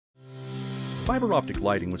Fiber optic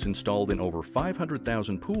lighting was installed in over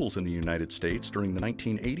 500,000 pools in the United States during the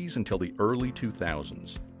 1980s until the early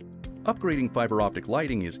 2000s. Upgrading fiber optic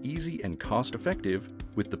lighting is easy and cost-effective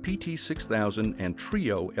with the PT-6000 and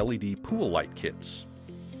Treo LED pool light kits.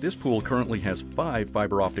 This pool currently has 5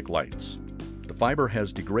 fiber optic lights. The fiber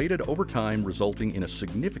has degraded over time, resulting in a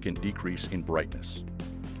significant decrease in brightness.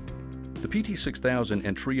 The PT-6000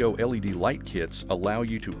 and Treo LED light kits allow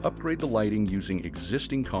you to upgrade the lighting using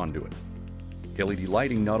existing conduit. LED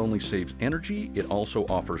lighting not only saves energy, it also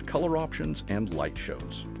offers color options and light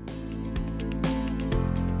shows.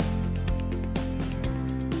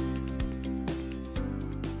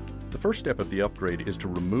 The first step of the upgrade is to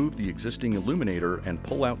remove the existing illuminator and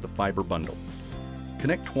pull out the fiber bundle.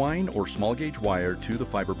 Connect twine or small gauge wire to the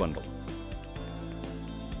fiber bundle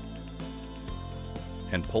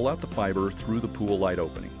and pull out the fiber through the pool light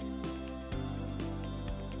opening.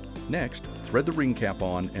 Next, thread the ring cap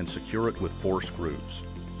on and secure it with 4 screws.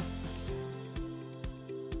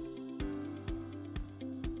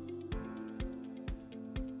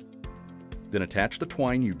 Then attach the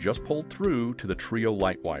twine you just pulled through to the Treo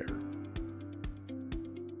light wire.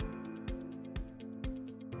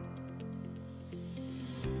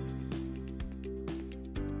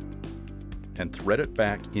 And thread it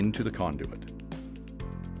back into the conduit.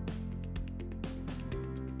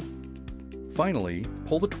 Finally,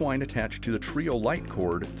 pull the twine attached to the Treo light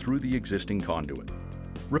cord through the existing conduit.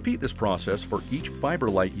 Repeat this process for each fiber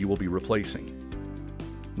light you will be replacing.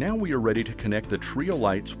 Now we are ready to connect the Treo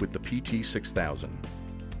lights with the PT-6000.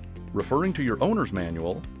 Referring to your owner's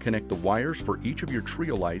manual, connect the wires for each of your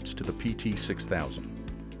Treo lights to the PT-6000.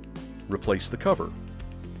 Replace the cover.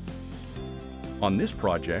 On this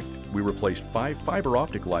project, we replaced 5 fiber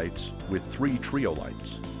optic lights with 3 Treo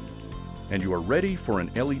lights. And you are ready for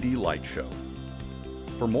an LED light show.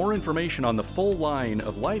 For more information on the full line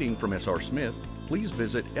of lighting from SR Smith, please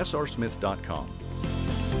visit srsmith.com.